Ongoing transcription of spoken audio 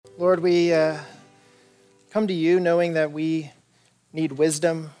Lord, we come to you knowing that we need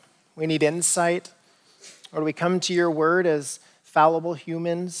wisdom, we need insight. Lord, we come to your word as fallible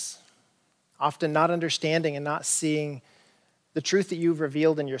humans, often not understanding and not seeing the truth that you've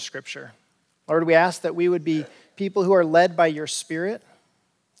revealed in your scripture. Lord, we ask that we would be people who are led by your Spirit,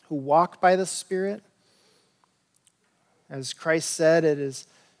 who walk by the Spirit. As Christ said, it is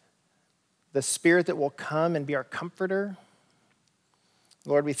the Spirit that will come and be our comforter.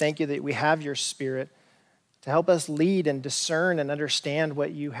 Lord, we thank you that we have your Spirit to help us lead and discern and understand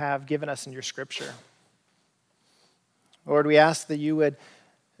what you have given us in your scripture. Lord, we ask that you would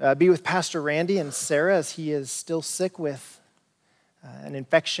be with Pastor Randy and Sarah as he is still sick with an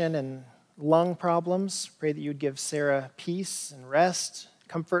infection and lung problems. Pray that you would give Sarah peace and rest,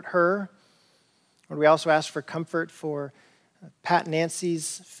 comfort her. Lord, we also ask for comfort for Pat and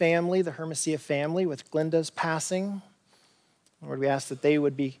Nancy's family, the Hermosia family, with Glenda's passing. Lord, we ask that they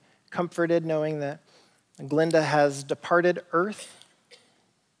would be comforted knowing that Glenda has departed earth,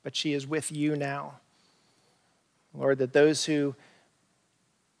 but she is with you now. Lord, that those who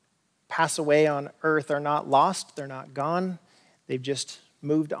pass away on earth are not lost, they're not gone. They've just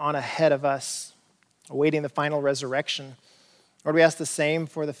moved on ahead of us, awaiting the final resurrection. Lord, we ask the same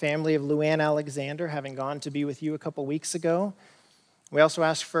for the family of Luann Alexander, having gone to be with you a couple weeks ago. We also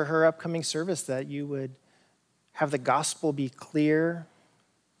ask for her upcoming service that you would have the gospel be clear,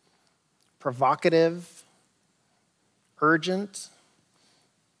 provocative, urgent.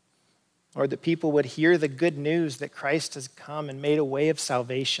 Lord, that people would hear the good news that Christ has come and made a way of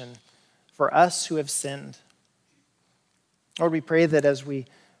salvation for us who have sinned. Lord, we pray that as we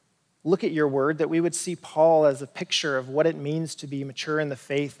look at your word, that we would see Paul as a picture of what it means to be mature in the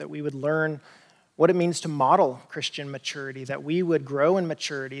faith, that we would learn what it means to model Christian maturity, that we would grow in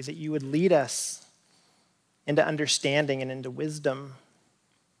maturity, that you would lead us into understanding and into wisdom.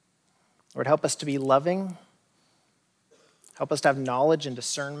 Lord, help us to be loving. Help us to have knowledge and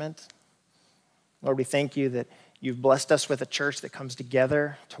discernment. Lord, we thank you that you've blessed us with a church that comes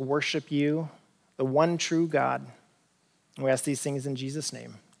together to worship you, the one true God. And we ask these things in Jesus'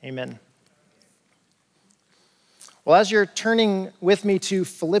 name. Amen. Well, as you're turning with me to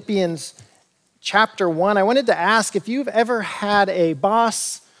Philippians chapter 1, I wanted to ask if you've ever had a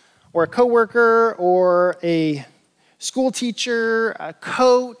boss or a coworker or a school teacher, a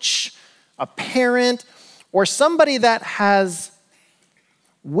coach, a parent, or somebody that has,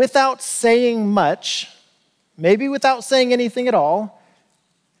 without saying much, maybe without saying anything at all,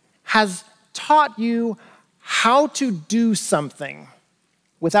 has taught you how to do something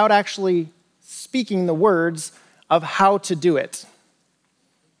without actually speaking the words of how to do it.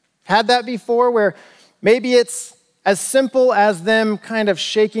 Had that before where maybe it's as simple as them kind of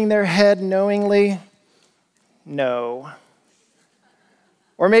shaking their head knowingly? No.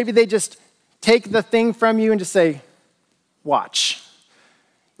 Or maybe they just take the thing from you and just say, watch.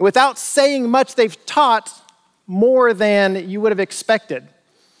 Without saying much, they've taught more than you would have expected.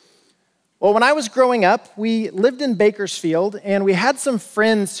 Well, when I was growing up, we lived in Bakersfield, and we had some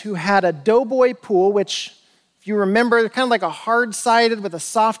friends who had a doughboy pool, which, if you remember, they're kind of like a hard-sided with a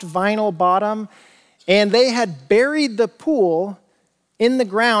soft vinyl bottom, and they had buried the pool in the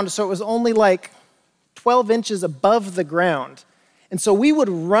ground, so it was only like 12 inches above the ground. And so we would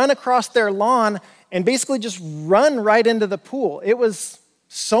run across their lawn and basically just run right into the pool. It was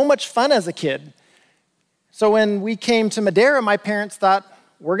so much fun as a kid. So when we came to Madera, my parents thought,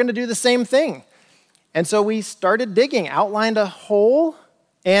 we're going to do the same thing. And so we started digging, outlined a hole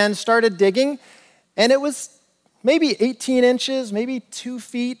and started digging. And it was maybe 18 inches, maybe 2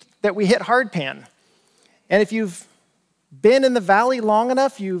 feet that we hit hardpan. And if you've been in the valley long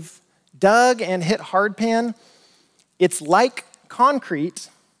enough, you've dug and hit hardpan, it's like concrete,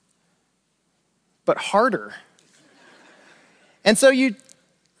 but harder. And so you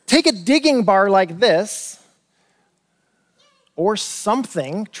take a digging bar like this, or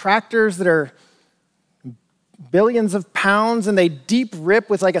something, tractors that are billions of pounds, and they deep rip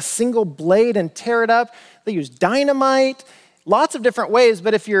with like a single blade and tear it up. They use dynamite, lots of different ways,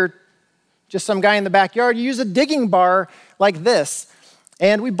 but if you're just some guy in the backyard, you use a digging bar like this.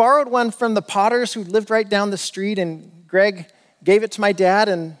 And we borrowed one from the Potters who lived right down the street, and Greg gave it to my dad,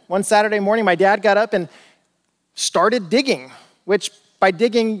 and one Saturday morning, my dad got up and started digging, which by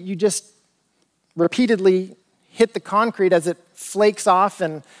digging, you just repeatedly hit the concrete as it flakes off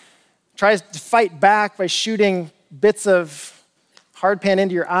and tries to fight back by shooting bits of hardpan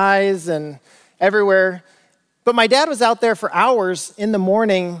into your eyes and everywhere. But my dad was out there for hours in the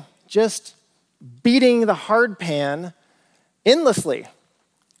morning just beating the hardpan endlessly.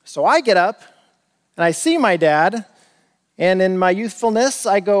 So I get up and I see my dad, And in my youthfulness,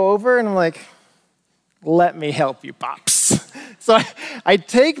 I go over and I'm like, let me help you, Pops. So I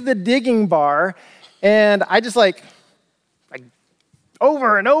take the digging bar and I just like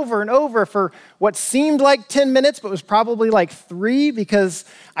over and over and over for what seemed like 10 minutes, but was probably like 3 because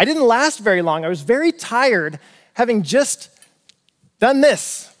I didn't last very long. I was very tired having just done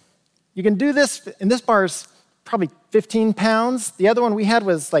this. You can do this, and this bar is probably 15 pounds. The other one we had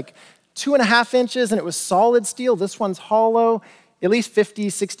was like 2.5 inches, and it was solid steel. This one's hollow, at least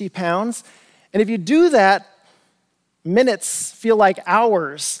 50, 60 pounds. And if you do that, minutes feel like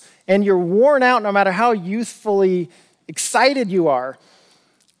hours, and you're worn out no matter how youthfully excited you are.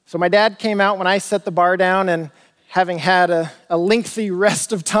 So my dad came out when I set the bar down, and having had a lengthy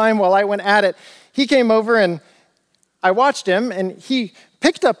rest of time while I went at it, he came over and I watched him, and he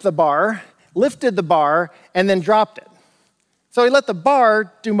picked up the bar, lifted the bar, and then dropped it. So he let the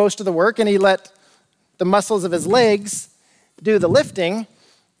bar do most of the work, and he let the muscles of his legs do the lifting,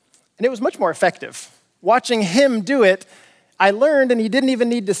 and it was much more effective. Watching him do it, I learned, and he didn't even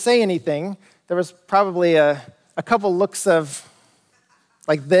need to say anything. There was probably a couple looks of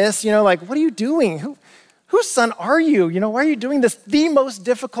like this, like, what are you doing? Whose son are you? Why are you doing this the most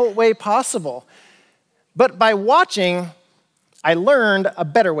difficult way possible? But by watching, I learned a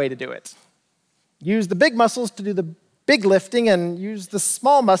better way to do it. Use the big muscles to do the big lifting and use the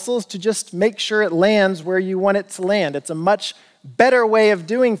small muscles to just make sure it lands where you want it to land. It's a much better way of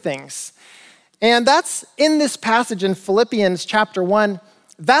doing things. And that's in this passage in Philippians chapter 1.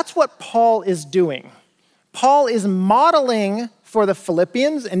 That's what Paul is doing. Paul is modeling for the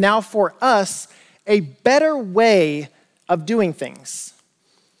Philippians and now for us a better way of doing things.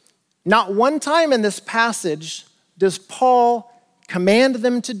 Not one time in this passage does Paul command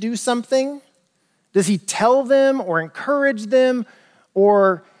them to do something. Does he tell them or encourage them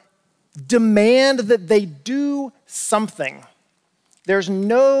or demand that they do something? There's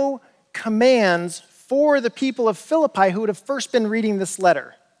no commands for the people of Philippi who would have first been reading this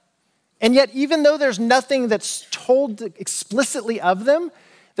letter. And yet, even though there's nothing that's told explicitly of them,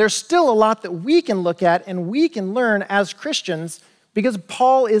 there's still a lot that we can look at and we can learn as Christians because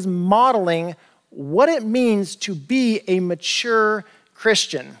Paul is modeling what it means to be a mature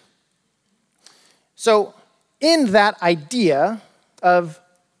Christian. So, in that idea of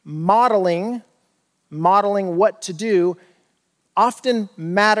modeling what to do, often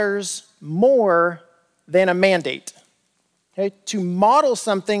matters more than a mandate. Okay? To model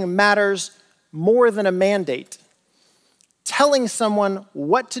something matters more than a mandate. Telling someone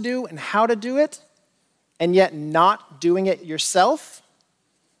what to do and how to do it, and yet not doing it yourself,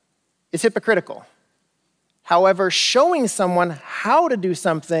 is hypocritical. However, showing someone how to do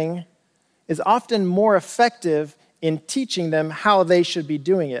something is often more effective in teaching them how they should be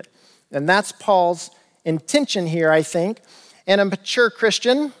doing it. And that's Paul's intention here, I think. And a mature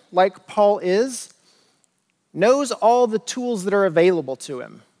Christian, like Paul is, knows all the tools that are available to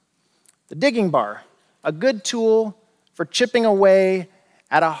him. The digging bar, a good tool for chipping away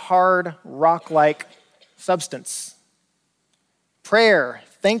at a hard rock-like substance. Prayer,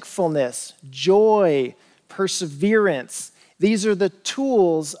 thankfulness, joy, perseverance. These are the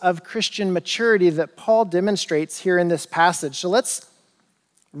tools of Christian maturity that Paul demonstrates here in this passage. So let's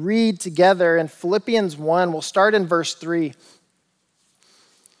read together in Philippians 1. We'll start in verse 3.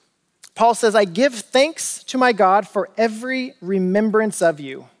 Paul says, I give thanks to my God for every remembrance of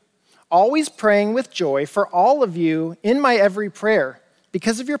you, always praying with joy for all of you in my every prayer,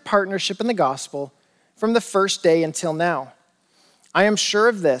 because of your partnership in the gospel from the first day until now. I am sure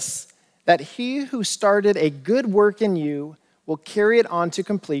of this, that he who started a good work in you will carry it on to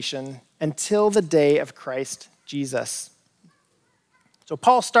completion until the day of Christ Jesus. So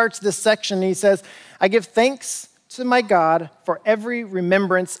Paul starts this section and he says, I give thanks to my God for every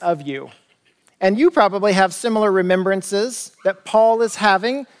remembrance of you. And you probably have similar remembrances that Paul is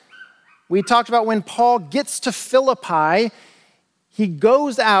having. We talked about when Paul gets to Philippi, he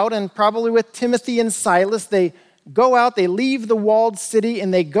goes out, and probably with Timothy and Silas, they go out, they leave the walled city,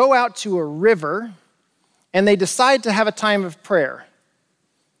 and they go out to a river, and they decide to have a time of prayer.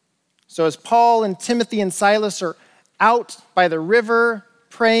 So as Paul and Timothy and Silas are out by the river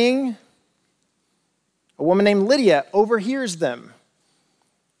praying, a woman named Lydia overhears them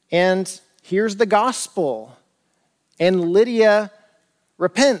and hears the gospel. And Lydia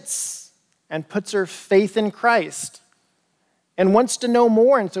repents and puts her faith in Christ and wants to know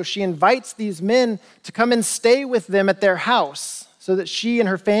more. And so she invites these men to come and stay with them at their house so that she and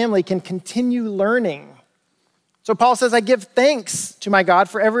her family can continue learning. So Paul says, I give thanks to my God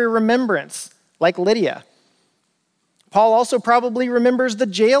for every remembrance, like Lydia. Paul also probably remembers the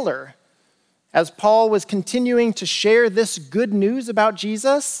jailer As Paul was continuing to share this good news about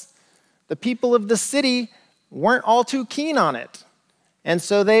Jesus, the people of the city weren't all too keen on it. And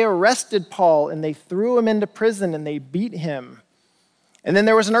so they arrested Paul and they threw him into prison and they beat him. And then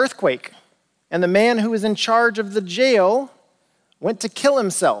there was an earthquake, and the man who was in charge of the jail went to kill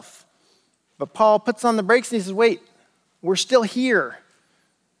himself. But Paul puts on the brakes and he says, wait, we're still here.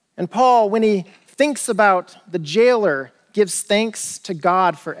 And Paul, when he thinks about the jailer, gives thanks to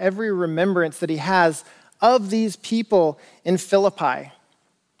God for every remembrance that he has of these people in Philippi.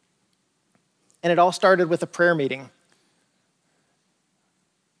 And it all started with a prayer meeting.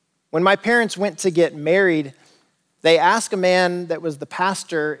 When my parents went to get married, they asked a man that was the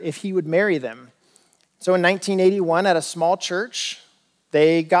pastor if he would marry them. So in 1981, at a small church,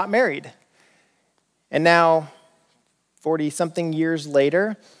 they got married. And now, 40-something years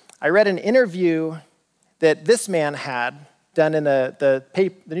later, I read an interview that this man had done in the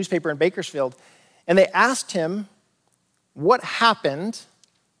newspaper in Bakersfield, and they asked him what happened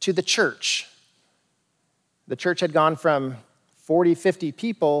to the church. The church had gone from 40, 50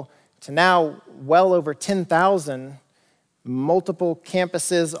 people to now well over 10,000, multiple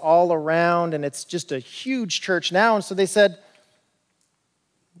campuses all around, and it's just a huge church now. And so they said,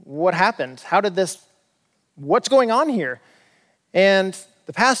 what happened? What's going on here? And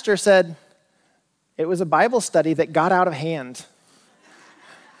the pastor said, it was a Bible study that got out of hand.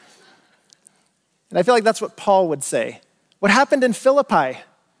 And I feel like that's what Paul would say. What happened in Philippi?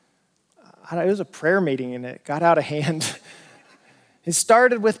 It was a prayer meeting and it got out of hand. It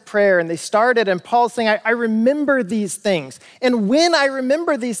started with prayer, and Paul's saying, I remember these things. And when I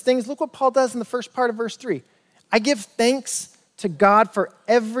remember these things, look what Paul does in the first part of verse 3. I give thanks to God for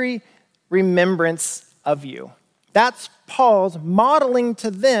every remembrance of you. That's Paul's modeling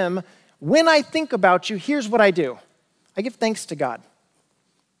to them, when I think about you, here's what I do. I give thanks to God.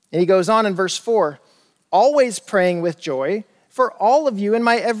 And he goes on in verse 4, always praying with joy for all of you in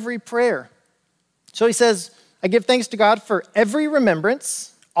my every prayer. So he says, I give thanks to God for every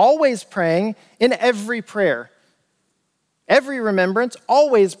remembrance, always praying in every prayer. Every remembrance,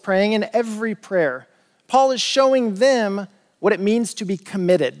 always praying in every prayer. Paul is showing them what it means to be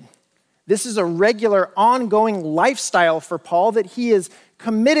committed. This is a regular, ongoing lifestyle for Paul that he is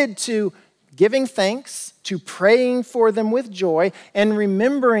committed to giving thanks, to praying for them with joy, and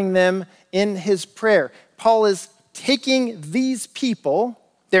remembering them in his prayer. Paul is taking these people,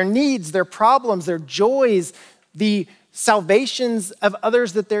 their needs, their problems, their joys, the salvations of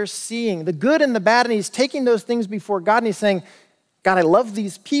others that they're seeing, the good and the bad, and he's taking those things before God, and he's saying, God, I love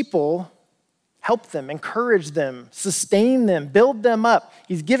these people. Help them, encourage them, sustain them, build them up.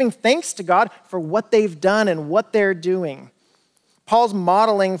 He's giving thanks to God for what they've done and what they're doing. Paul's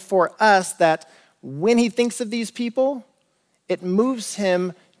modeling for us that when he thinks of these people, it moves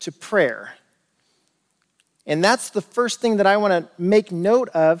him to prayer. And that's the first thing that I want to make note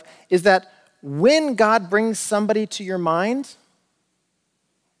of, is that when God brings somebody to your mind,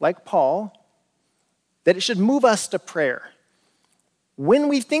 like Paul, that it should move us to prayer. When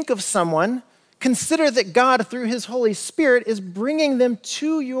we think of someone, consider that God, through his Holy Spirit, is bringing them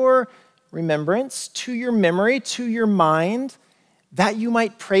to your remembrance, to your memory, to your mind, that you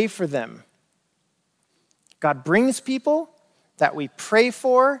might pray for them. God brings people that we pray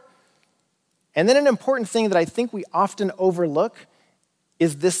for. And then an important thing that I think we often overlook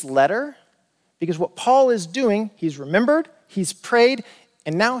is this letter. Because what Paul is doing, he's remembered, he's prayed,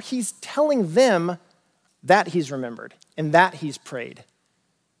 and now he's telling them that he's remembered and that he's prayed.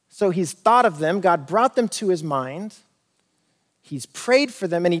 So he's thought of them, God brought them to his mind, he's prayed for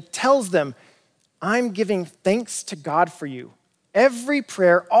them, and he tells them, I'm giving thanks to God for you. Every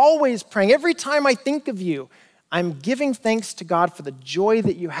prayer, always praying, every time I think of you, I'm giving thanks to God for the joy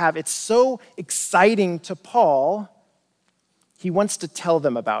that you have. It's so exciting to Paul, he wants to tell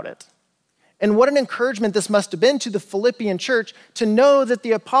them about it. And what an encouragement this must have been to the Philippian church to know that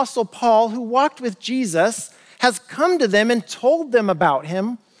the Apostle Paul, who walked with Jesus, has come to them and told them about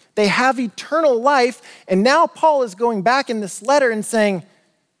him. They have eternal life. And now Paul is going back in this letter and saying,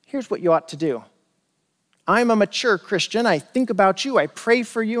 here's what you ought to do. I'm a mature Christian. I think about you. I pray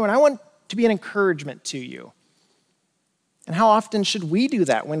for you. And I want to be an encouragement to you. And how often should we do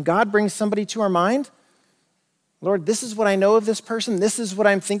that? When God brings somebody to our mind, Lord, this is what I know of this person. This is what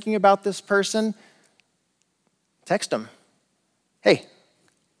I'm thinking about this person. Text them. Hey,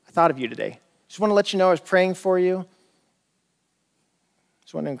 I thought of you today. Just want to let you know I was praying for you.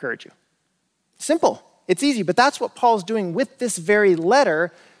 Just want to encourage you. Simple. It's easy, but that's what Paul's doing with this very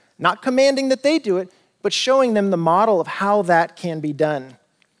letter, not commanding that they do it, but showing them the model of how that can be done.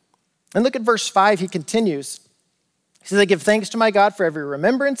 And look at verse 5, he continues. He says, I give thanks to my God for every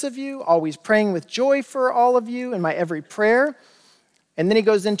remembrance of you, always praying with joy for all of you in my every prayer. And then he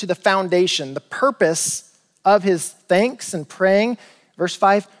goes into the foundation, the purpose of his thanks and praying. Verse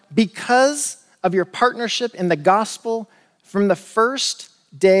 5, because of your partnership in the gospel from the first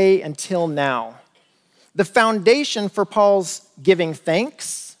day until now. The foundation for Paul's giving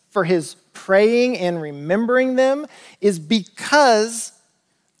thanks, for his praying and remembering them, is because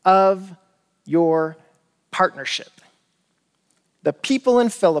of your partnership. The people in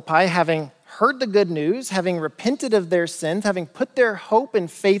Philippi, having heard the good news, having repented of their sins, having put their hope and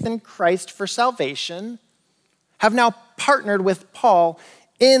faith in Christ for salvation, have now partnered with Paul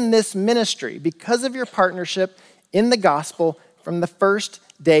in this ministry because of your partnership in the gospel from the first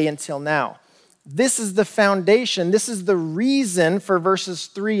day until now. This is the foundation. This is the reason for verses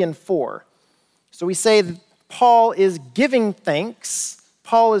 3 and 4. So we say that Paul is giving thanks,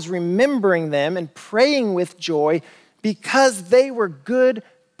 Paul is remembering them and praying with joy because they were good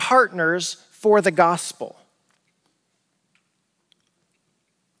partners for the gospel.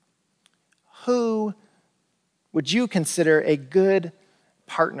 Who would you consider a good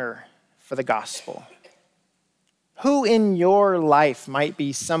partner for the gospel? Who in your life might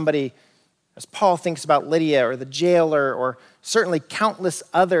be somebody, as Paul thinks about Lydia or the jailer or certainly countless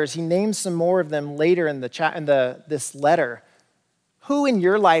others, he names some more of them later in this letter. Who in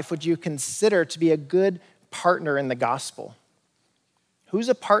your life would you consider to be a good partner in the gospel? Who's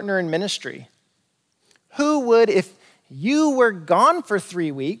a partner in ministry? Who would, if you were gone for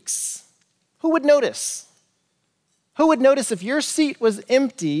 3 weeks, who would notice? Who would notice if your seat was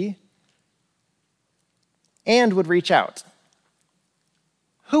empty and would reach out?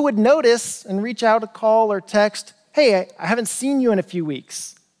 Who would notice and reach out a call or text, hey, I haven't seen you in a few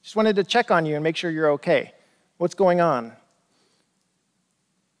weeks. Just wanted to check on you and make sure you're okay. What's going on?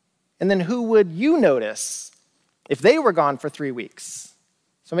 And then who would you notice if they were gone for 3 weeks?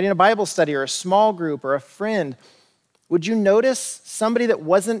 Somebody in a Bible study or a small group or a friend. Would you notice somebody that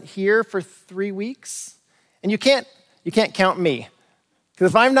wasn't here for 3 weeks? And you can't count me.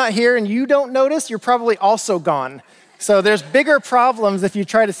 Because if I'm not here and you don't notice, you're probably also gone. So there's bigger problems if you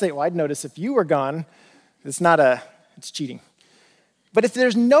try to say, well, I'd notice if you were gone. It's cheating. But if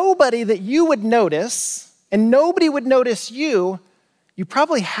there's nobody that you would notice and nobody would notice you, you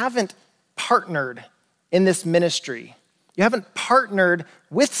probably haven't partnered in this ministry. You haven't partnered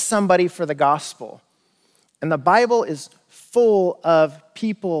with somebody for the gospel. And the Bible is full of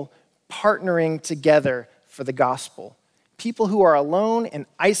people partnering together for the gospel. People who are alone and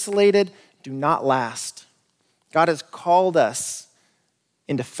isolated do not last. God has called us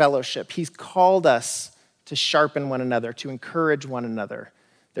into fellowship. He's called us to sharpen one another, to encourage one another.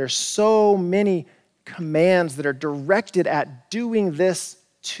 There's so many commands that are directed at doing this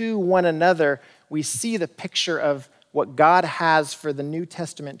to one another. We see the picture of what God has for the New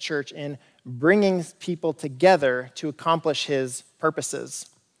Testament church in bringing people together to accomplish his purposes.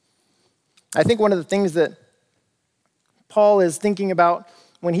 I think one of the things that Paul is thinking about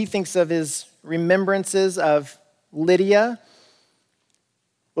when he thinks of his remembrances of Lydia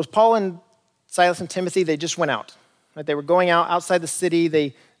was Paul and Silas and Timothy, they just went out. Right? They were going out outside the city.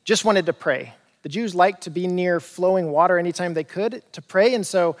 They just wanted to pray. The Jews liked to be near flowing water anytime they could to pray, and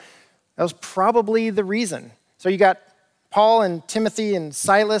so that was probably the reason. So you got Paul and Timothy and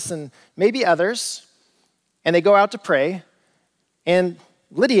Silas and maybe others, and they go out to pray, and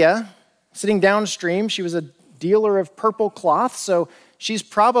Lydia, sitting downstream, she was a dealer of purple cloth, so she's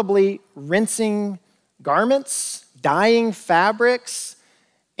probably rinsing garments, dyeing fabrics,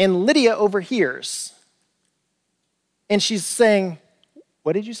 and Lydia overhears. And she's saying,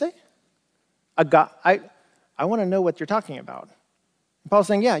 what did you say? I want to know what you're talking about. And Paul's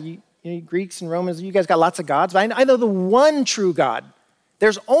saying, yeah, you Greeks and Romans, you guys got lots of gods, but I know the one true God.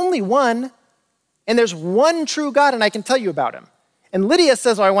 There's only one, and there's one true God, and I can tell you about him. And Lydia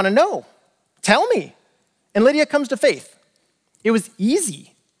says, I want to know. Tell me. And Lydia comes to faith. It was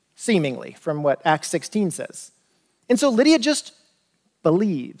easy, seemingly, from what Acts 16 says. And so Lydia just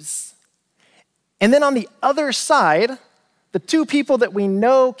believes. And then on the other side, the two people that we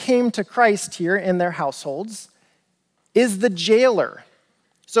know came to Christ here in their households is the jailer.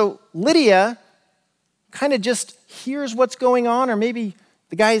 So Lydia kind of just hears what's going on, or maybe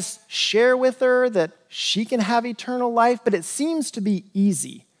the guys share with her that she can have eternal life, but it seems to be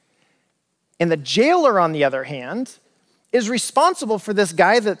easy. And the jailer, on the other hand, is responsible for this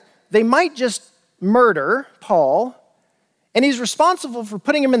guy that they might just murder, Paul, and he's responsible for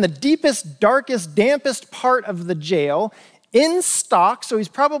putting him in the deepest, darkest, dampest part of the jail, in stocks, so he's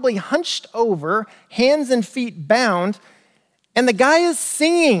probably hunched over, hands and feet bound, and the guy is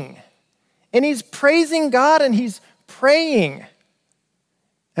singing, and he's praising God, and he's praying.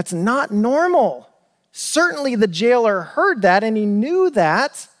 That's not normal. Certainly the jailer heard that and he knew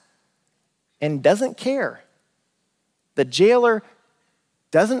that and doesn't care. The jailer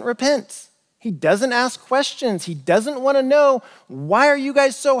doesn't repent. He doesn't ask questions. He doesn't want to know, why are you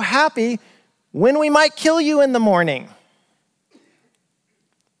guys so happy when we might kill you in the morning?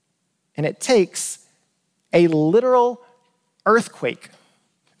 And it takes a literal earthquake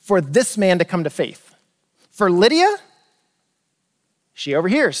for this man to come to faith. For Lydia, she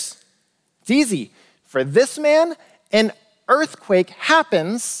overhears. It's easy. For this man, an earthquake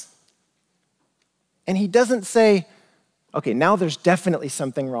happens, and he doesn't say, okay, now there's definitely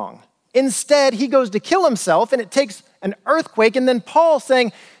something wrong. Instead, he goes to kill himself, and it takes an earthquake, and then Paul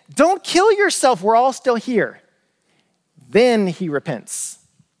saying, don't kill yourself, we're all still here. Then he repents.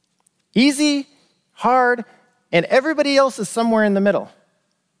 Easy, hard, and everybody else is somewhere in the middle.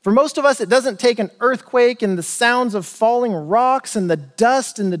 For most of us, it doesn't take an earthquake and the sounds of falling rocks and the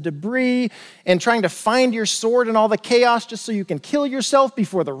dust and the debris and trying to find your sword and all the chaos just so you can kill yourself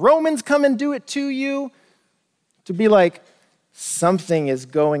before the Romans come and do it to you, to be like, something is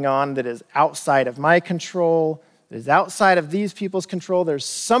going on that is outside of my control, that is outside of these people's control. There's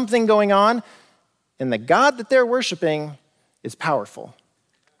something going on, and the God that they're worshiping is powerful.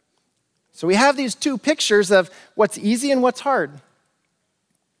 So we have these two pictures of what's easy and what's hard.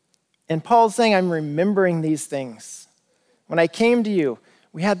 And Paul's saying, I'm remembering these things. When I came to you,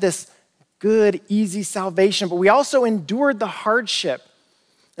 we had this good, easy salvation, but we also endured the hardship.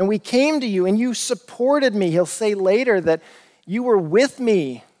 And we came to you and you supported me. He'll say later that you were with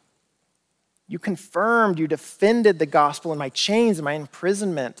me. You confirmed, you defended the gospel in my chains and my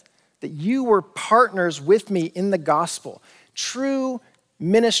imprisonment, that you were partners with me in the gospel. True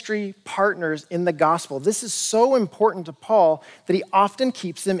ministry partners in the gospel. This is so important to Paul that he often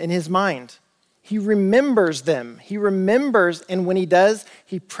keeps them in his mind. He remembers them. He remembers, and when he does,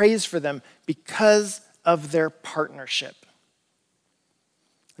 he prays for them because of their partnership.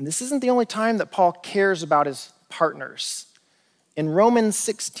 And this isn't the only time that Paul cares about his partners. In Romans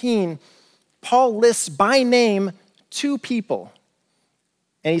 16, Paul lists by name two people,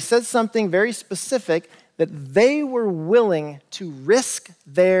 and he says something very specific, that they were willing to risk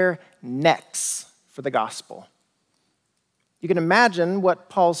their necks for the gospel. You can imagine what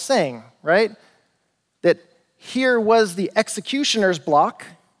Paul's saying, right? That here was the executioner's block,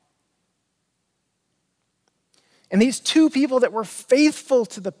 and these two people that were faithful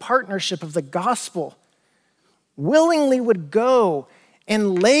to the partnership of the gospel willingly would go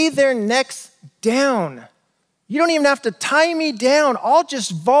and lay their necks down. You don't even have to tie me down. I'll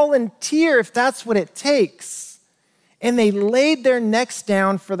just volunteer if that's what it takes. And they laid their necks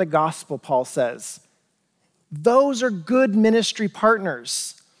down for the gospel, Paul says. Those are good ministry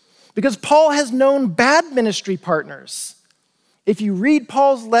partners. Because Paul has known bad ministry partners. If you read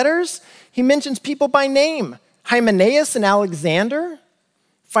Paul's letters, he mentions people by name. Hymenaeus and Alexander,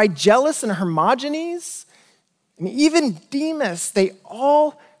 Phygellus and Hermogenes, and even Demas. They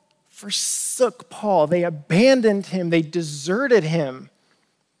all forsook Paul. They abandoned him. They deserted him.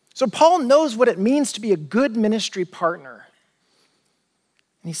 So Paul knows what it means to be a good ministry partner.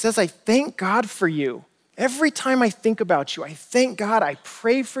 And he says, I thank God for you. Every time I think about you, I thank God, I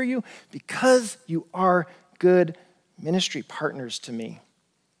pray for you because you are good ministry partners to me.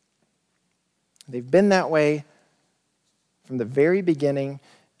 They've been that way from the very beginning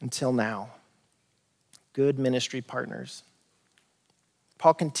until now. Good ministry partners.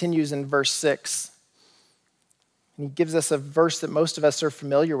 Paul continues in verse 6, and he gives us a verse that most of us are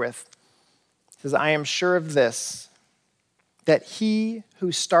familiar with. He says, I am sure of this, that he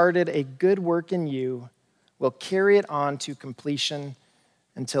who started a good work in you will carry it on to completion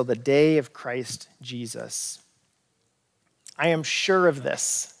until the day of Christ Jesus. I am sure of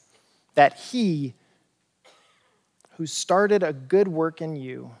this, that he who started a good work in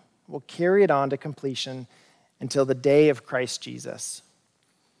you will carry it on to completion until the day of Christ Jesus.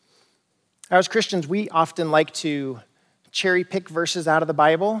 As Christians, we often like to cherry pick verses out of the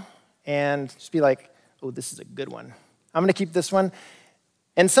Bible and just be like, oh, this is a good one. I'm going to keep this one.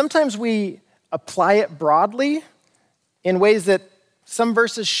 And sometimes we apply it broadly in ways that some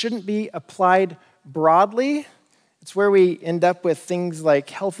verses shouldn't be applied broadly. It's where we end up with things like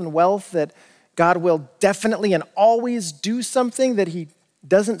health and wealth, that God will definitely and always do something that he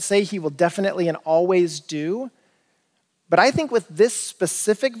doesn't say he will definitely and always do. But I think with this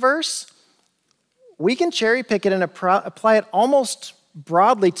specific verse, we can cherry pick it and apply it almost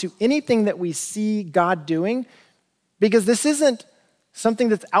broadly to anything that we see God doing, because this isn't something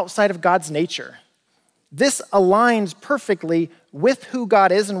that's outside of God's nature. This aligns perfectly with who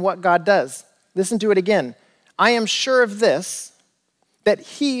God is and what God does. Listen to it again. I am sure of this, that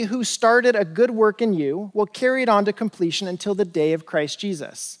he who started a good work in you will carry it on to completion until the day of Christ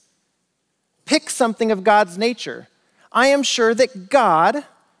Jesus. Pick something of God's nature. I am sure that God,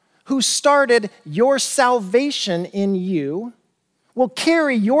 who started your salvation in you, will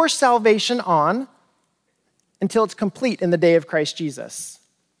carry your salvation on until it's complete in the day of Christ Jesus.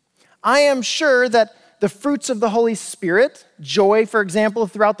 I am sure that the fruits of the Holy Spirit, joy, for example,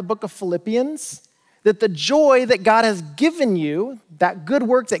 throughout the book of Philippians, that the joy that God has given you, that good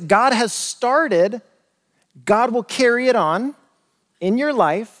work that God has started, God will carry it on in your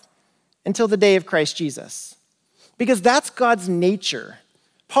life until the day of Christ Jesus. Because that's God's nature.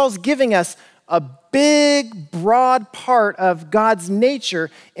 Paul's giving us a big, broad part of God's nature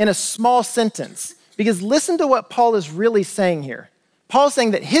in a small sentence. Because listen to what Paul is really saying here. Paul's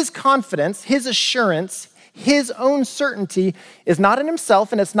saying that his confidence, his assurance, his own certainty is not in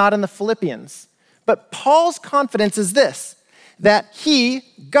himself and it's not in the Philippians. But Paul's confidence is this, that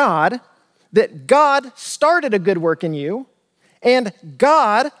that God started a good work in you, and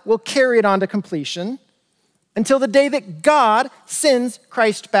God will carry it on to completion until the day that God sends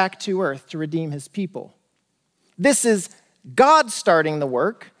Christ back to earth to redeem his people. This is God starting the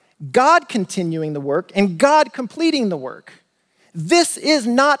work, God continuing the work, and God completing the work. This is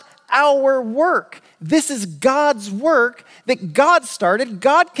not our work. This is God's work that God started,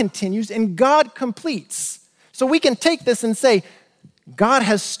 God continues, and God completes. So we can take this and say, God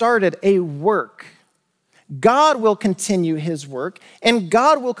has started a work. God will continue his work, and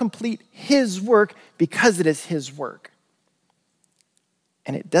God will complete his work because it is his work.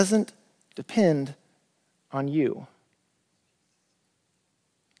 And it doesn't depend on you.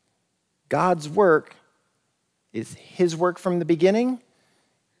 God's work is his work from the beginning,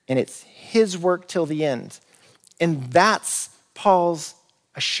 and it's his work till the end. And that's Paul's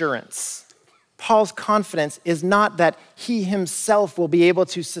assurance. Paul's confidence is not that he himself will be able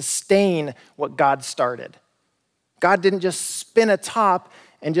to sustain what God started. God didn't just spin a top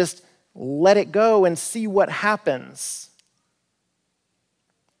and just let it go and see what happens.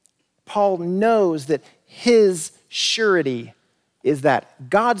 Paul knows that his surety is that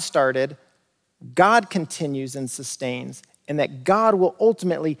God started, God continues and sustains, and that God will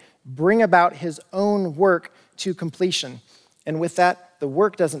ultimately bring about his own work to completion. And with that, the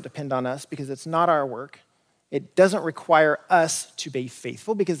work doesn't depend on us because it's not our work. It doesn't require us to be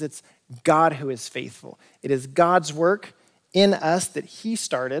faithful because it's God who is faithful. It is God's work in us that he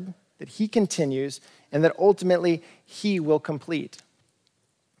started, that he continues, and that ultimately he will complete.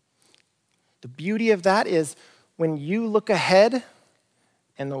 The beauty of that is when you look ahead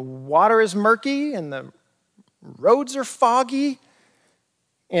and the water is murky and the roads are foggy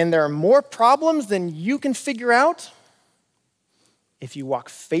and there are more problems than you can figure out, if you walk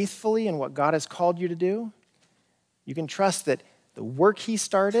faithfully in what God has called you to do, you can trust that the work he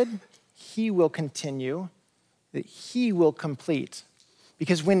started, he will continue, that he will complete.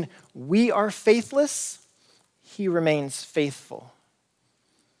 Because when we are faithless, he remains faithful.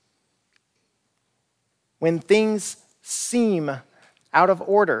 When things seem out of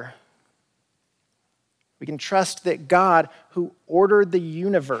order, we can trust that God, who ordered the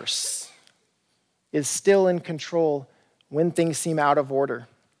universe, is still in control when things seem out of order.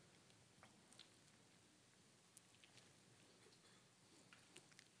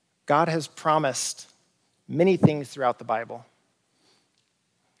 God has promised many things throughout the Bible.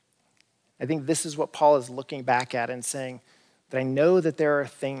 I think this is what Paul is looking back at and saying, that I know that there are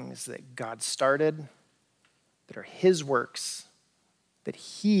things that God started, that are his works, that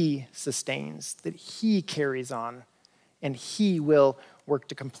he sustains, that he carries on, and he will work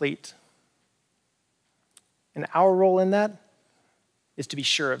to complete. And our role in that is to be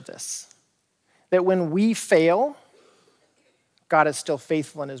sure of this, that when we fail, God is still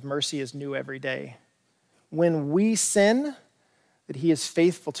faithful and his mercy is new every day. When we sin, that he is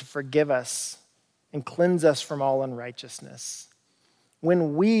faithful to forgive us and cleanse us from all unrighteousness.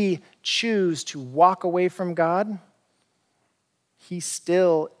 When we choose to walk away from God, he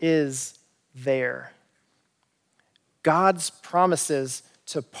still is there. God's promises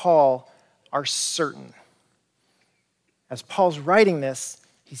to Paul are certain. As Paul's writing this,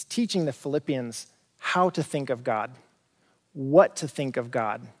 he's teaching the Philippians how to think of God, what to think of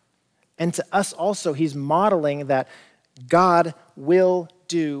God. And to us also, he's modeling that God will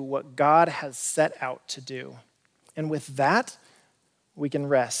do what God has set out to do. And with that, we can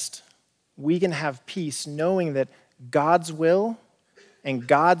rest. We can have peace knowing that God's will and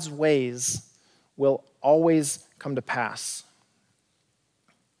God's ways will always come to pass.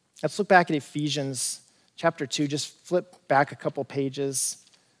 Let's look back at Ephesians chapter 2. Just flip back a couple pages.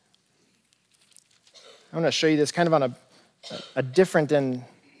 I want to show you this kind of on a different and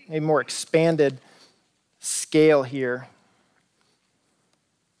maybe more expanded scale here.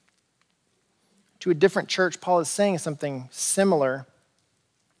 To a different church, Paul is saying something similar.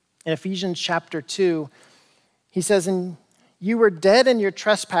 In Ephesians chapter 2, he says, "And you were dead in your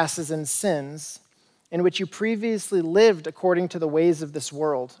trespasses and sins, in which you previously lived according to the ways of this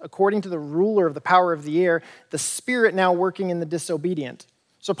world, according to the ruler of the power of the air, the spirit now working in the disobedient."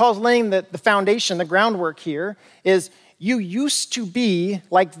 So Paul's laying the foundation, the groundwork here is you used to be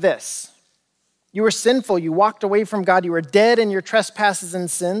like this. You were sinful, you walked away from God, you were dead in your trespasses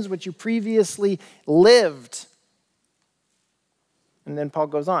and sins, which you previously lived. And then Paul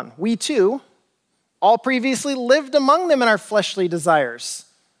goes on. "We too all previously lived among them in our fleshly desires."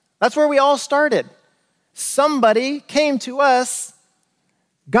 That's where we all started. Somebody came to us,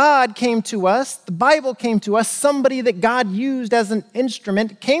 God came to us, the Bible came to us, somebody that God used as an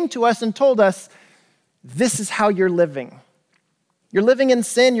instrument came to us and told us, this is how you're living. You're living in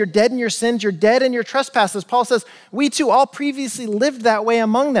sin, you're dead in your sins, you're dead in your trespasses. Paul says, we too all previously lived that way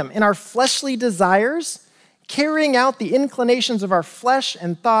among them, in our fleshly desires, carrying out the inclinations of our flesh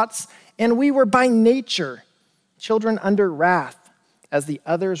and thoughts, and we were by nature children under wrath, as the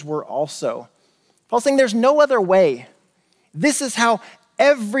others were also. Paul's saying there's no other way. This is how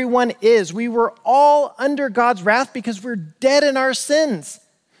everyone is. We were all under God's wrath because we're dead in our sins.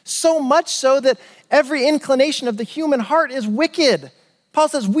 So much so that every inclination of the human heart is wicked. Paul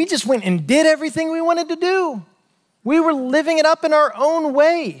says we just went and did everything we wanted to do. We were living it up in our own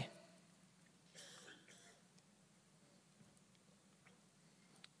way.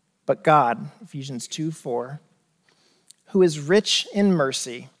 But God, Ephesians 2:4, who is rich in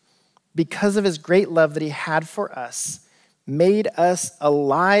mercy, because of his great love that he had for us, made us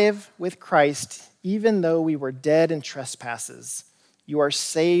alive with Christ, even though we were dead in trespasses. You are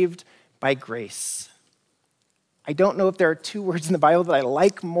saved by grace. I don't know if there are two words in the Bible that I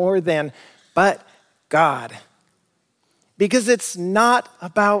like more than "but God." Because it's not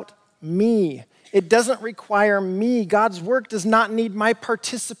about me. It doesn't require me. God's work does not need my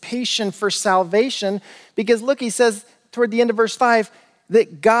participation for salvation. Because look, he says toward the end of verse 5,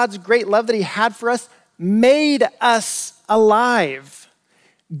 that God's great love that he had for us made us alive.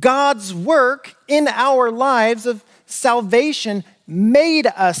 God's work in our lives of salvation made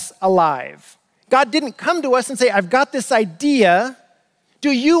us alive. God didn't come to us and say, I've got this idea.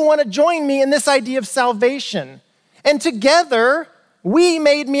 Do you want to join me in this idea of salvation? And together, we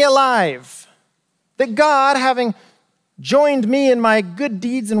made me alive. That God, having joined me in my good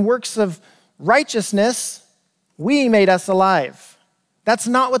deeds and works of righteousness, we made us alive. That's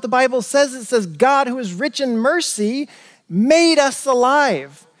not what the Bible says. It says God, who is rich in mercy, made us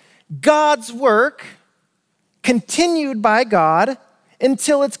alive. God's work continued by God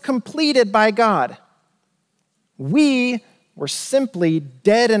until it's completed by God. We were simply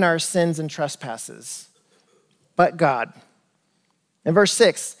dead in our sins and trespasses, but God. In verse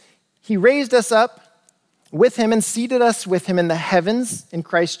 6, he raised us up with him and seated us with him in the heavens in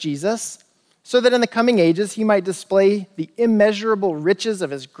Christ Jesus, so that in the coming ages he might display the immeasurable riches of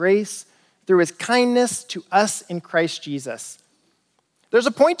his grace through his kindness to us in Christ Jesus. There's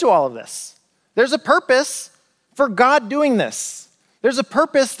a point to all of this. There's a purpose for God doing this. There's a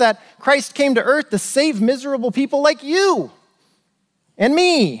purpose that Christ came to earth to save miserable people like you and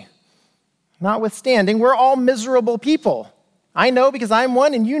me. Notwithstanding, we're all miserable people. I know because I'm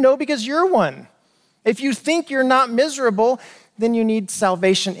one, and you know because you're one. If you think you're not miserable, then you need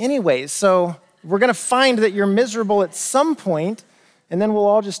salvation anyways. So we're going to find that you're miserable at some point, and then we'll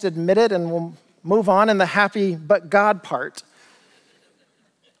all just admit it, and we'll move on in the happy but God part.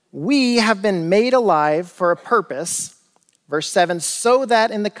 We have been made alive for a purpose, verse 7, so that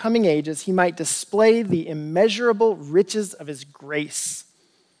in the coming ages he might display the immeasurable riches of his grace.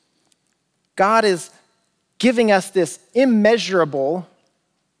 God is giving us this immeasurable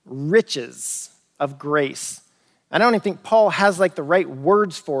riches of grace. I don't even think Paul has like the right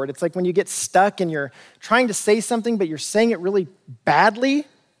words for it. It's like when you get stuck and you're trying to say something, but you're saying it really badly,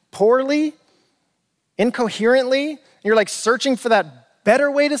 poorly, incoherently. And you're like searching for that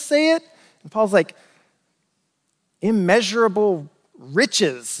better way to say it. And Paul's like, immeasurable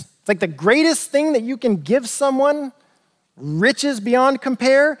riches. It's like the greatest thing that you can give someone, riches beyond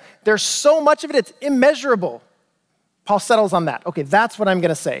compare. There's so much of it, it's immeasurable. Paul settles on that. Okay, that's what I'm going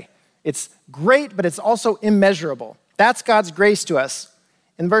to say. It's great, but it's also immeasurable. That's God's grace to us.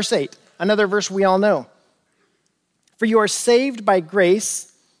 In verse 8, another verse we all know. For you are saved by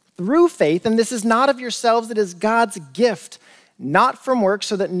grace through faith, and this is not of yourselves, it is God's gift, not from works,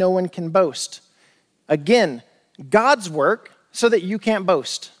 so that no one can boast. Again, God's work so that you can't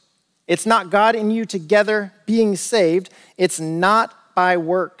boast. It's not God and you together being saved. It's not by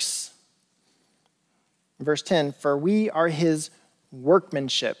works. Verse 10, for we are his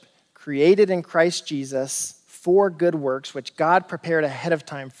workmanship, created in Christ Jesus for good works, which God prepared ahead of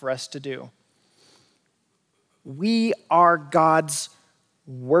time for us to do. We are God's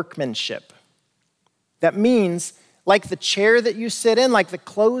workmanship. That means, like the chair that you sit in, like the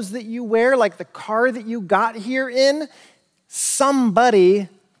clothes that you wear, like the car that you got here in, somebody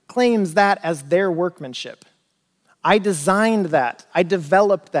claims that as their workmanship. I designed that. I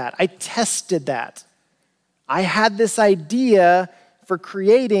developed that. I tested that. I had this idea for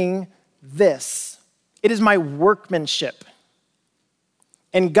creating this. It is my workmanship.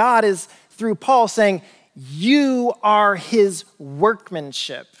 And God is, through Paul, saying, you are his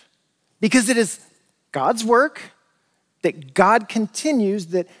workmanship. Because it is God's work that God continues,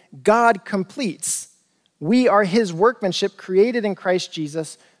 that God completes. We are his workmanship created in Christ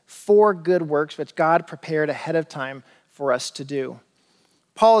Jesus for good works, which God prepared ahead of time for us to do.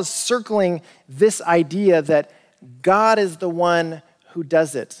 Paul is circling this idea that God is the one who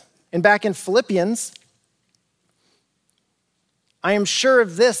does it. And back in Philippians, I am sure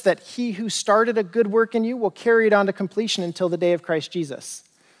of this, that he who started a good work in you will carry it on to completion until the day of Christ Jesus.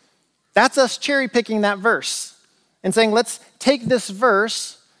 That's us cherry picking that verse and saying, let's take this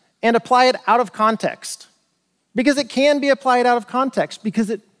verse and apply it out of context. Because it can be applied out of context, because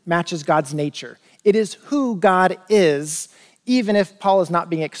it matches God's nature. It is who God is, even if Paul is not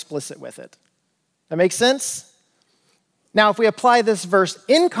being explicit with it. That makes sense? Now, if we apply this verse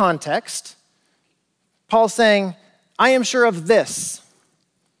in context, Paul's saying, I am sure of this.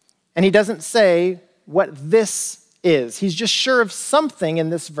 And he doesn't say what this is. He's just sure of something in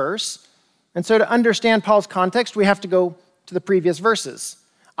this verse. And so to understand Paul's context, we have to go to the previous verses.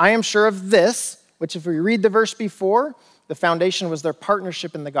 I am sure of this, which if we read the verse before, the foundation was their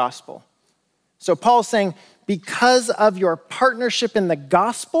partnership in the gospel. So Paul's saying, because of your partnership in the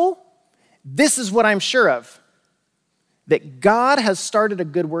gospel, this is what I'm sure of. That God has started a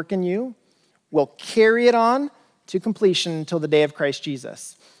good work in you, will carry it on to completion until the day of Christ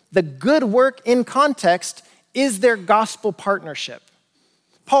Jesus. The good work in context is their gospel partnership.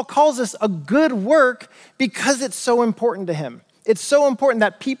 Paul calls this a good work because it's so important to him. It's so important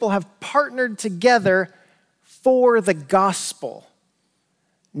that people have partnered together for the gospel,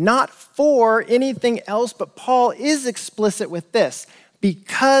 not for anything else, but Paul is explicit with this.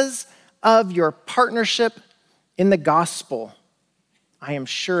 Because of your partnership in the gospel, I am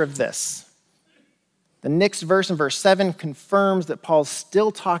sure of this. The next verse in verse 7 confirms that Paul's still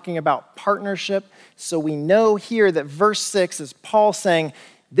talking about partnership. So we know here that verse 6 is Paul saying,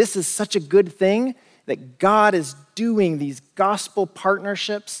 this is such a good thing that God is doing these gospel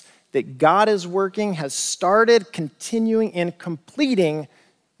partnerships, that God is working, has started, continuing, and completing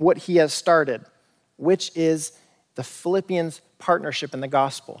what he has started, which is the Philippians partnership in the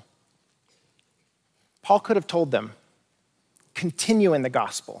gospel. Paul could have told them, continue in the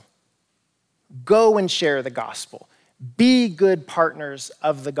gospel. Go and share the gospel. Be good partners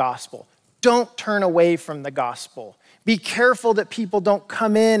of the gospel. Don't turn away from the gospel. Be careful that people don't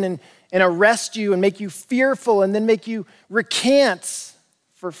come in and arrest you and make you fearful and then make you recant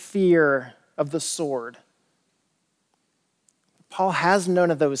for fear of the sword. Paul has none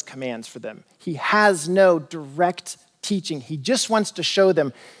of those commands for them. He has no direct teaching. He just wants to show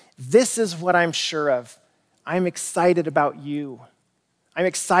them, this is what I'm sure of. I'm excited about you. I'm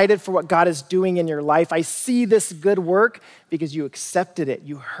excited for what God is doing in your life. I see this good work because you accepted it,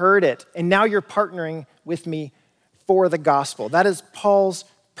 you heard it, and now you're partnering with me for the gospel. That is Paul's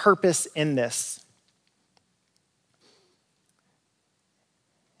purpose in this.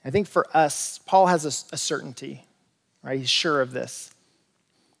 I think for us, Paul has a certainty, right? He's sure of this.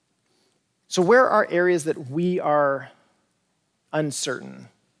 So where are areas that we are uncertain?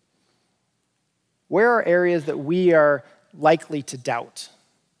 Where are areas that we are likely to doubt?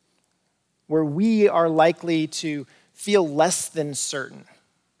 Where we are likely to feel less than certain?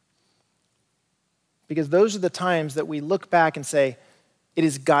 Because those are the times that we look back and say, it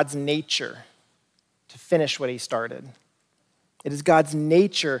is God's nature to finish what he started. It is God's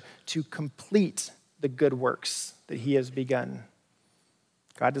nature to complete the good works that he has begun.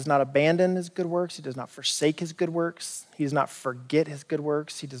 God does not abandon his good works. He does not forsake his good works. He does not forget his good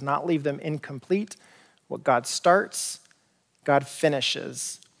works. He does not leave them incomplete. What God starts, God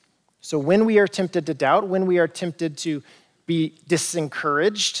finishes. So when we are tempted to doubt, when we are tempted to be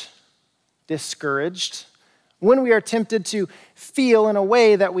discouraged, when we are tempted to feel in a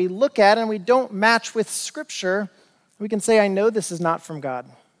way that we look at and we don't match with Scripture, we can say, I know this is not from God.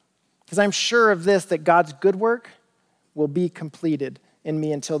 Because I'm sure of this, that God's good work will be completed in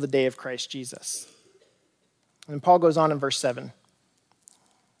me until the day of Christ Jesus. And Paul goes on in verse 7.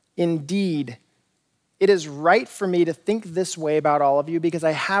 Indeed, it is right for me to think this way about all of you because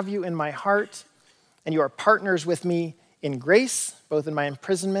I have you in my heart and you are partners with me in grace, both in my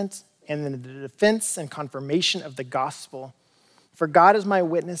imprisonment and in the defense and confirmation of the gospel. For God is my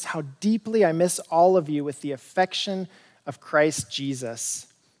witness how deeply I miss all of you with the affection of Christ Jesus.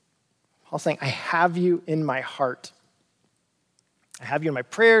 Paul's saying, I have you in my heart. I have you in my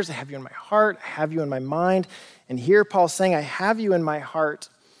prayers, I have you in my heart, I have you in my mind. And here Paul's saying, I have you in my heart.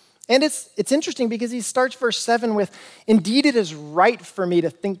 And it's interesting because he starts verse 7 with, indeed it is right for me to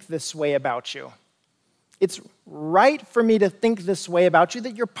think this way about you. It's right for me to think this way about you,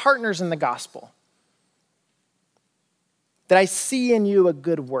 that you're partners in the gospel. That I see in you a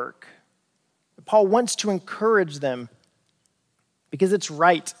good work. Paul wants to encourage them because it's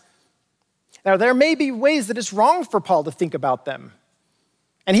right. Now, there may be ways that it's wrong for Paul to think about them.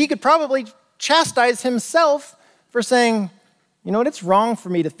 And he could probably chastise himself for saying, you know what, it's wrong for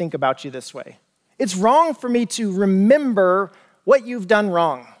me to think about you this way. It's wrong for me to remember what you've done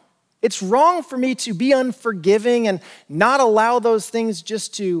wrong. It's wrong for me to be unforgiving and not allow those things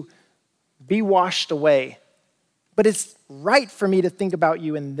just to be washed away. But it's right for me to think about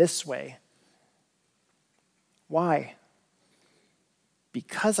you in this way. Why?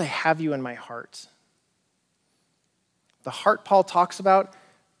 Because I have you in my heart. The heart Paul talks about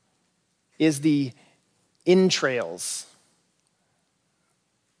is the entrails.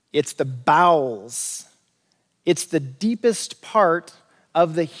 It's the bowels. It's the deepest part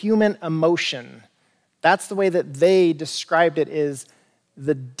of the human emotion. That's the way that they described it, is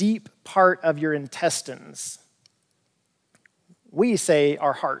the deep part of your intestines. We say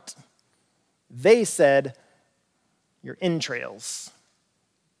our heart. They said your entrails.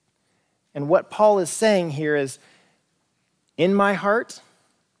 And what Paul is saying here is, in my heart,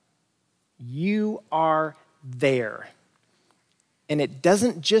 you are there. And it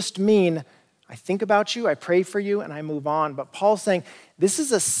doesn't just mean I think about you, I pray for you, and I move on. But Paul's saying, this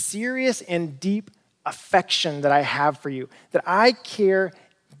is a serious and deep affection that I have for you, that I care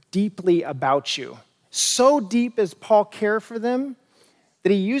deeply about you. So deep does Paul care for them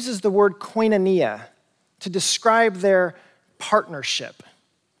that he uses the word koinonia to describe their partnership.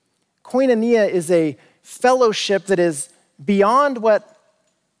 Koinonia is a fellowship that is beyond what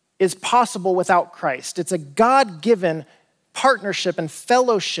is possible without Christ. It's a God-given partnership and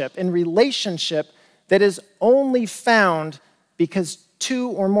fellowship and relationship that is only found because two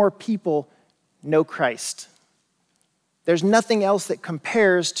or more people know Christ. There's nothing else that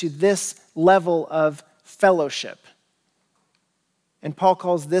compares to this level of fellowship. And Paul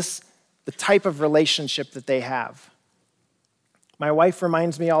calls this the type of relationship that they have. My wife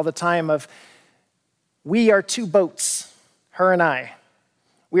reminds me all the time of, we are two boats, her and I.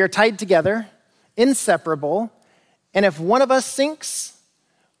 We are tied together, inseparable, and if one of us sinks,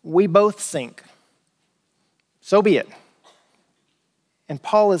 we both sink. So be it. And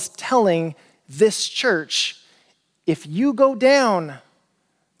Paul is telling this church, if you go down,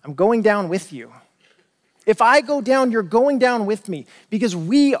 I'm going down with you. If I go down, you're going down with me, because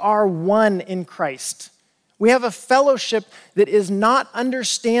we are one in Christ. We have a fellowship that is not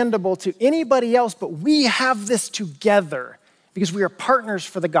understandable to anybody else, but we have this together because we are partners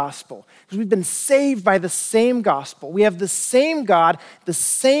for the gospel, because we've been saved by the same gospel. We have the same God, the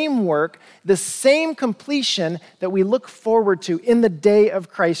same work, the same completion that we look forward to in the day of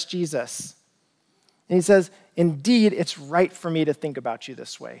Christ Jesus. And he says, indeed, it's right for me to think about you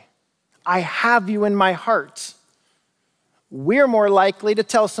this way. I have you in my heart. We're more likely to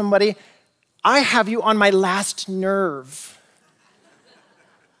tell somebody, I have you on my last nerve.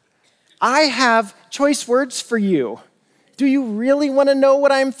 I have choice words for you. Do you really want to know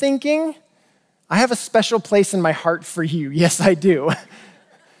what I'm thinking? I have a special place in my heart for you. Yes, I do.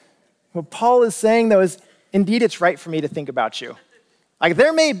 What Paul is saying, though, is indeed it's right for me to think about you. Like,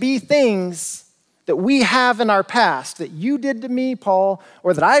 there may be things that we have in our past that you did to me, Paul,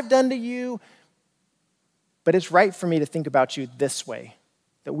 or that I've done to you, but it's right for me to think about you this way,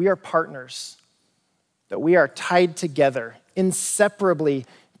 that we are partners, that we are tied together inseparably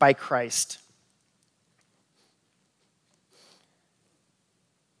by Christ.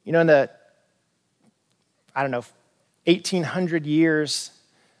 You know, in the, 1800 years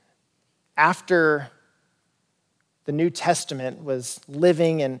after the New Testament was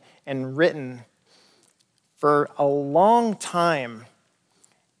living and written, for a long time,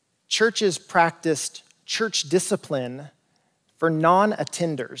 churches practiced church discipline for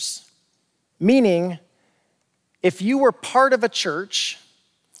non-attenders, meaning if you were part of a church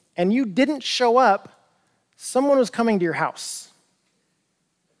and you didn't show up, someone was coming to your house.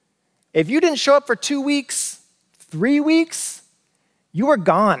 If you didn't show up for 2 weeks, 3 weeks, you were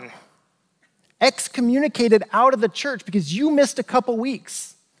gone. Excommunicated out of the church because you missed a couple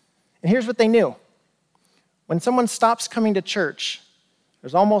weeks. And here's what they knew. When someone stops coming to church,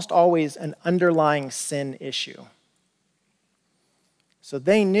 there's almost always an underlying sin issue. So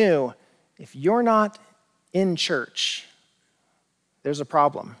they knew if you're not in church, there's a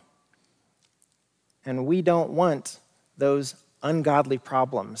problem. And we don't want those ungodly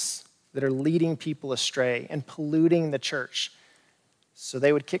problems that are leading people astray and polluting the church. So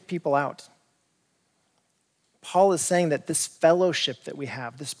they would kick people out. Paul is saying that this fellowship that we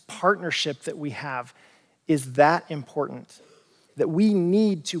have, this partnership that we have, is that important, that we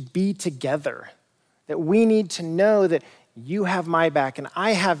need to be together, that we need to know that you have my back and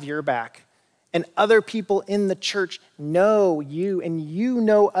I have your back, and other people in the church know you and you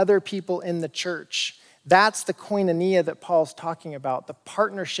know other people in the church. That's the koinonia that Paul's talking about, the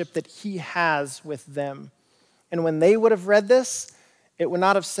partnership that he has with them. And when they would have read this, it would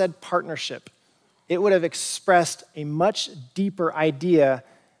not have said partnership. It would have expressed a much deeper idea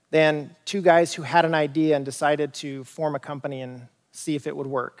than two guys who had an idea and decided to form a company and see if it would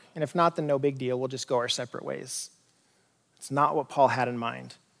work. And if not, then no big deal. We'll just go our separate ways. It's not what Paul had in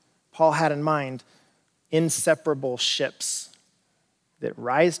mind. Paul had in mind inseparable ships that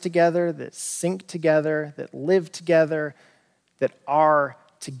rise together, that sink together, that live together, that are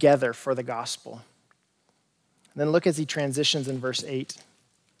together for the gospel. And then look as he transitions in verse 8.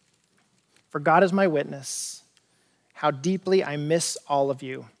 For God is my witness, how deeply I miss all of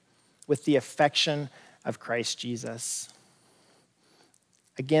you with the affection of Christ Jesus.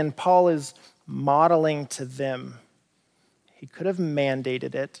 Again, Paul is modeling to them. He could have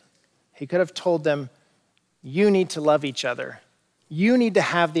mandated it. He could have told them, you need to love each other. You need to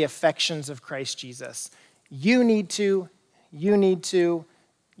have the affections of Christ Jesus. You need to.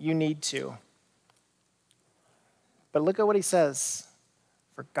 But look at what he says.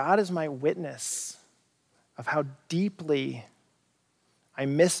 For God is my witness of how deeply I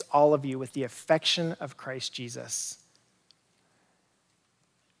miss all of you with the affection of Christ Jesus.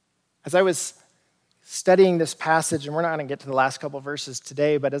 As I was studying this passage, and we're not going to get to the last couple verses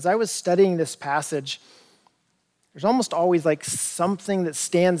today, but as I was studying this passage, there's almost always like something that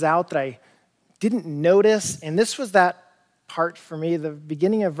stands out that I didn't notice, and this was that part for me, the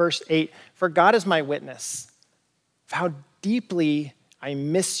beginning of verse 8, for God is my witness of how deeply I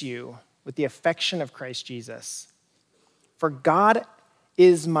miss you with the affection of Christ Jesus. For God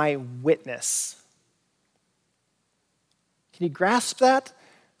is my witness. Can you grasp that?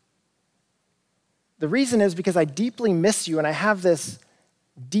 The reason is because I deeply miss you and I have this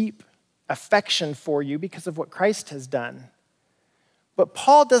deep affection for you because of what Christ has done. But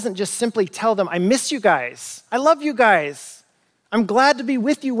Paul doesn't just simply tell them, I miss you guys. I love you guys. I'm glad to be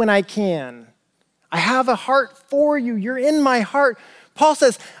with you when I can. I have a heart for you. You're in my heart. Paul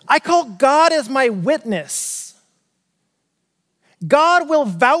says, I call God as my witness. God will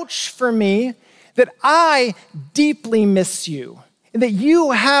vouch for me that I deeply miss you and that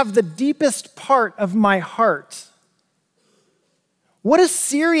you have the deepest part of my heart. What a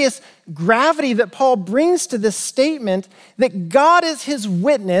serious gravity that Paul brings to this statement that God is his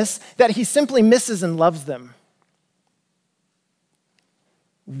witness that he simply misses and loves them.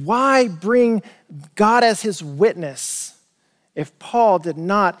 Why bring God as his witness if Paul did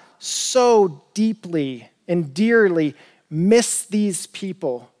not so deeply and dearly miss these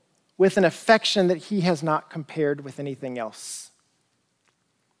people with an affection that he has not compared with anything else?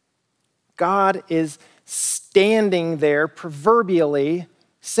 God is standing there proverbially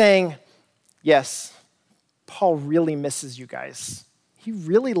saying, yes, Paul really misses you guys. He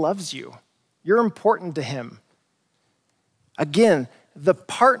really loves you. You're important to him. Again, the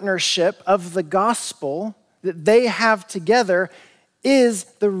partnership of the gospel that they have together is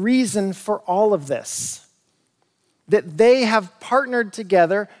the reason for all of this. That they have partnered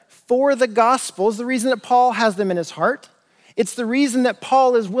together for the gospel is the reason that Paul has them in his heart. It's the reason that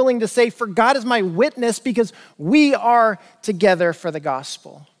Paul is willing to say, for God is my witness, because we are together for the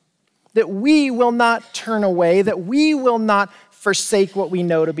gospel. That we will not turn away, that we will not forsake what we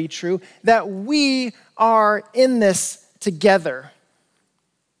know to be true, that we are in this together.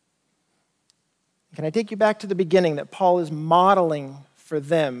 Can I take you back to the beginning that Paul is modeling for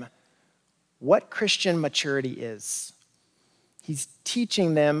them what Christian maturity is? He's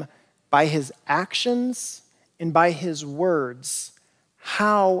teaching them by his actions and by his words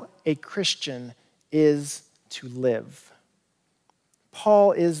how a Christian is to live.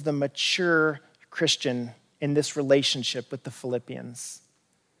 Paul is the mature Christian in this relationship with the Philippians.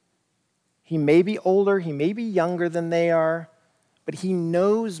 He may be older, he may be younger than they are, but but he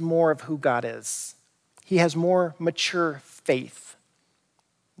knows more of who God is. He has more mature faith.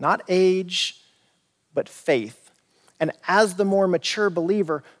 Not age, but faith. And as the more mature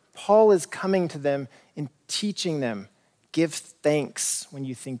believer, Paul is coming to them and teaching them, give thanks when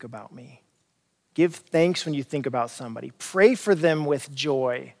you think about me. Give thanks when you think about somebody. Pray for them with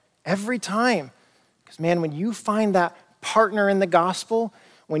joy every time. Because man, when you find that partner in the gospel,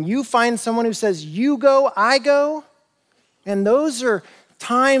 when you find someone who says, you go, I go, and those are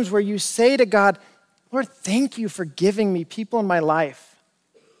times where you say to God, Lord, thank you for giving me people in my life.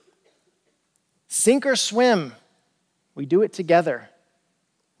 Sink or swim, we do it together.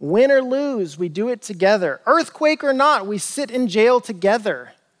 Win or lose, we do it together. Earthquake or not, we sit in jail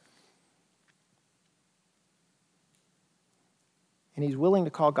together. And he's willing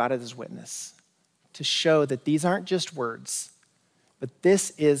to call God as his witness to show that these aren't just words, but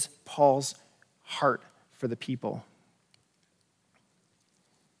this is Paul's heart for the people.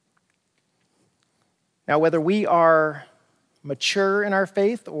 Now, whether we are mature in our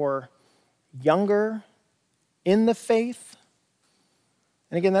faith or younger in the faith,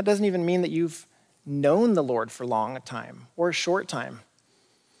 and again, that doesn't even mean that you've known the Lord for long a time or a short time.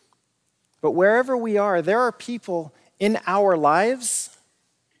 But wherever we are, there are people in our lives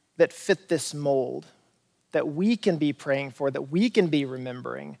that fit this mold, that we can be praying for, that we can be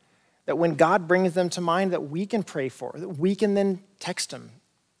remembering, that when God brings them to mind, that we can pray for, that we can then text them,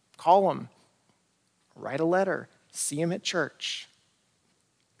 call them, write a letter, see them at church.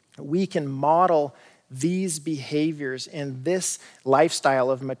 We can model these behaviors and this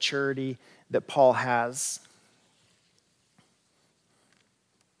lifestyle of maturity that Paul has.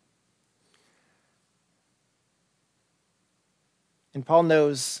 And Paul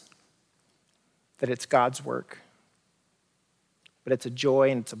knows that it's God's work, but it's a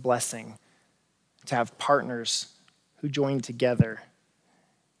joy and it's a blessing to have partners who join together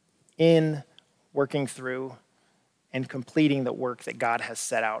in working through and completing the work that God has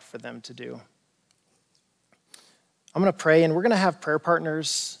set out for them to do. I'm going to pray, and we're going to have prayer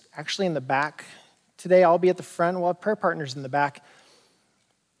partners actually in the back. Today I'll be at the front. We'll have prayer partners in the back.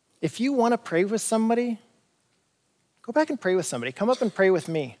 If you want to pray with somebody, go back and pray with somebody. Come up and pray with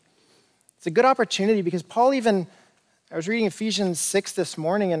me. It's a good opportunity because Paul I was reading Ephesians 6 this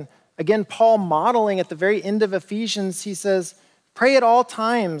morning, and again, Paul modeling at the very end of Ephesians, he says, pray at all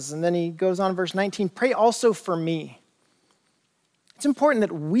times. And then he goes on, verse 19, pray also for me. It's important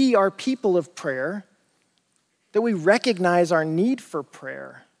that we are people of prayer, that we recognize our need for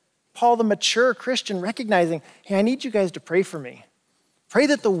prayer. Paul, the mature Christian, recognizing, hey, I need you guys to pray for me. Pray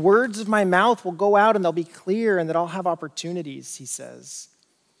that the words of my mouth will go out and they'll be clear and that I'll have opportunities, he says.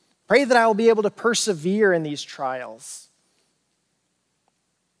 Pray that I will be able to persevere in these trials.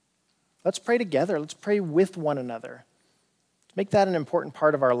 Let's pray together. Let's pray with one another. Make that an important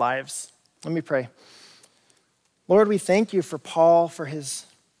part of our lives. Let me pray. Lord, we thank you for Paul, for his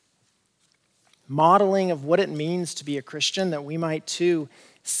modeling of what it means to be a Christian, that we might too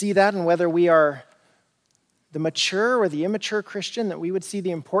see that, and whether we are the mature or the immature Christian, that we would see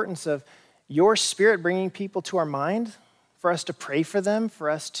the importance of your Spirit bringing people to our mind, for us to pray for them, for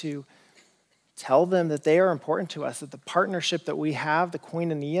us to tell them that they are important to us, that the partnership that we have, the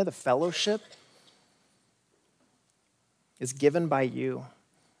koinonia, the fellowship, is given by you.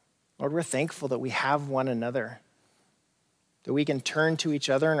 Lord, we're thankful that we have one another, that we can turn to each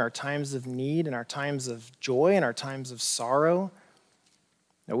other in our times of need, in our times of joy, in our times of sorrow,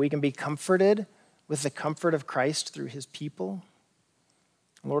 that we can be comforted with the comfort of Christ through his people.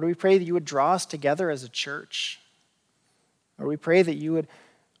 Lord, we pray that you would draw us together as a church. Lord, we pray that you would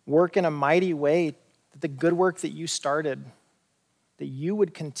work in a mighty way, that the good work that you started, that you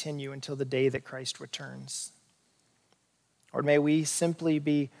would continue until the day that Christ returns. Lord, may we simply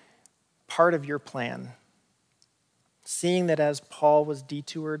be part of your plan, seeing that as Paul was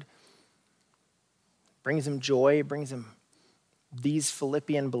detoured, brings him joy, brings him these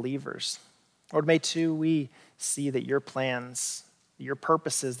Philippian believers. Lord, may too we see that your plans, that your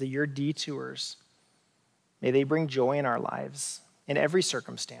purposes, that your detours, may they bring joy in our lives in every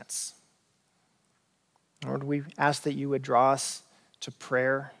circumstance. Lord, we ask that you would draw us to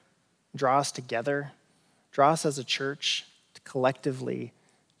prayer, draw us together, draw us as a church collectively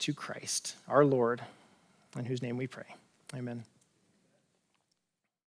to Christ, our Lord, in whose name we pray. Amen.